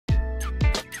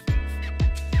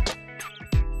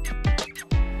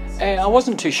I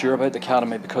wasn't too sure about the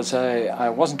Academy because I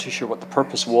wasn't too sure what the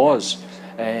purpose was.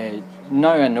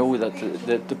 Now I know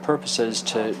that the purpose is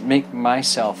to make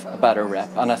myself a better rep,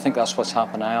 and I think that's what's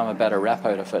happened. I am a better rep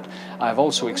out of it. I've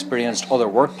also experienced other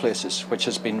workplaces, which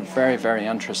has been very, very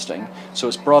interesting, so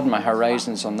it's broadened my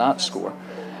horizons on that score.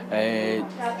 I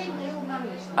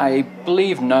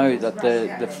believe now that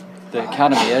the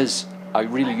Academy is a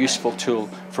really useful tool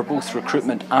for both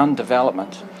recruitment and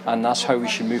development, and that's how we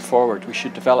should move forward. We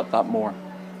should develop that more.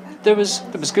 There was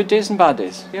good days and bad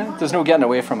days. Yeah, there's no getting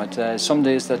away from it. Some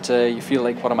days that you feel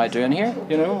like, what am I doing here?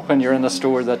 You know, when you're in a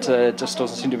store that just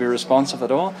doesn't seem to be responsive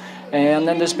at all. And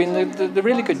then there's been the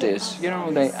really good days. You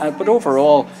know, but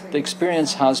overall the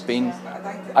experience has been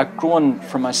growing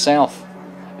for myself.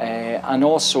 And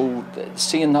also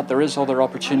seeing that there is other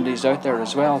opportunities out there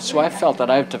as well. So I felt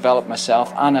that I've developed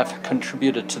myself and I've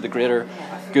contributed to the greater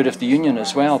good of the union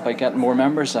as well by getting more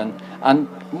members in. And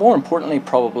more importantly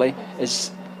probably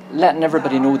is letting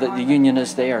everybody know that the union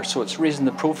is there. So it's raising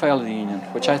the profile of the union,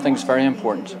 which I think is very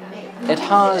important. It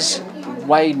has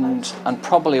widened and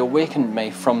probably awakened me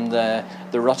from the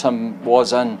rut I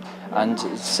was in, and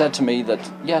said to me that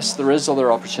yes, there is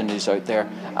other opportunities out there,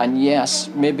 and yes,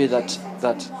 maybe that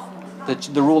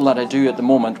the role that I do at the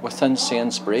moment within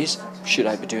Sainsbury's, should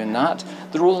I be doing that?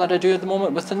 The role that I do at the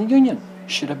moment within the union,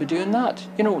 should I be doing that?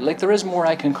 You know, like there is more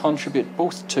I can contribute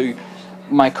both to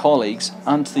my colleagues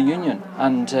and to the union,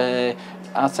 and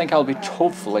I think I'll be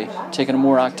hopefully taking a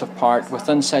more active part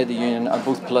inside the union and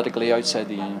both politically outside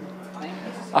the union.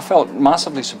 I felt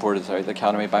massively supported throughout the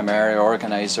Academy by my area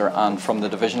organiser and from the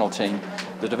divisional team.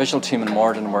 The divisional team in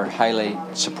Morden were highly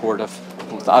supportive,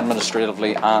 both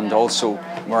administratively and also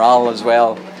morale as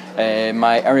well.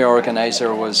 My area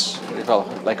organiser was, well,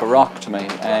 like a rock to me,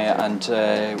 and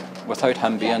without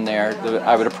him being there,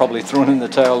 I would have probably thrown in the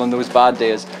towel on those bad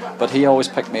days, but he always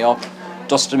picked me up,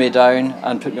 dusted me down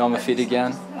and put me on my feet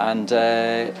again, and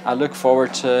I look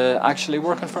forward to actually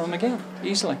working for him again,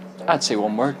 easily. I'd say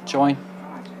one word: join.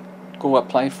 Go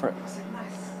apply for it.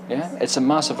 Yeah, it's a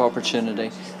massive opportunity.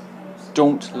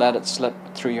 Don't let it slip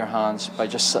through your hands by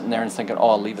just sitting there and thinking, oh,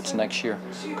 I'll leave it to next year.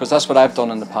 Because that's what I've done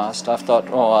in the past. I've thought,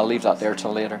 oh, I'll leave that there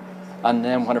till later. And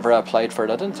then whenever I applied for it,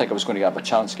 I didn't think I was going to get a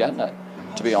chance getting it,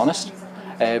 to be honest.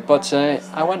 But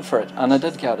I went for it, and I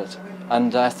did get it.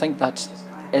 And I think that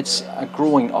it's a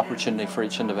growing opportunity for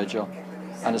each individual.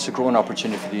 And it's a growing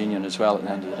opportunity for the union as well at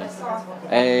the end of the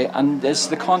day. And it's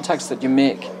the context that you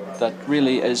make that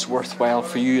really is worthwhile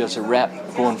for you as a rep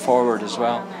going forward as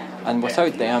well. And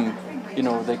without them, you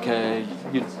know, like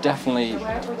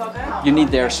you need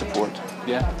their support.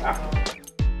 Yeah.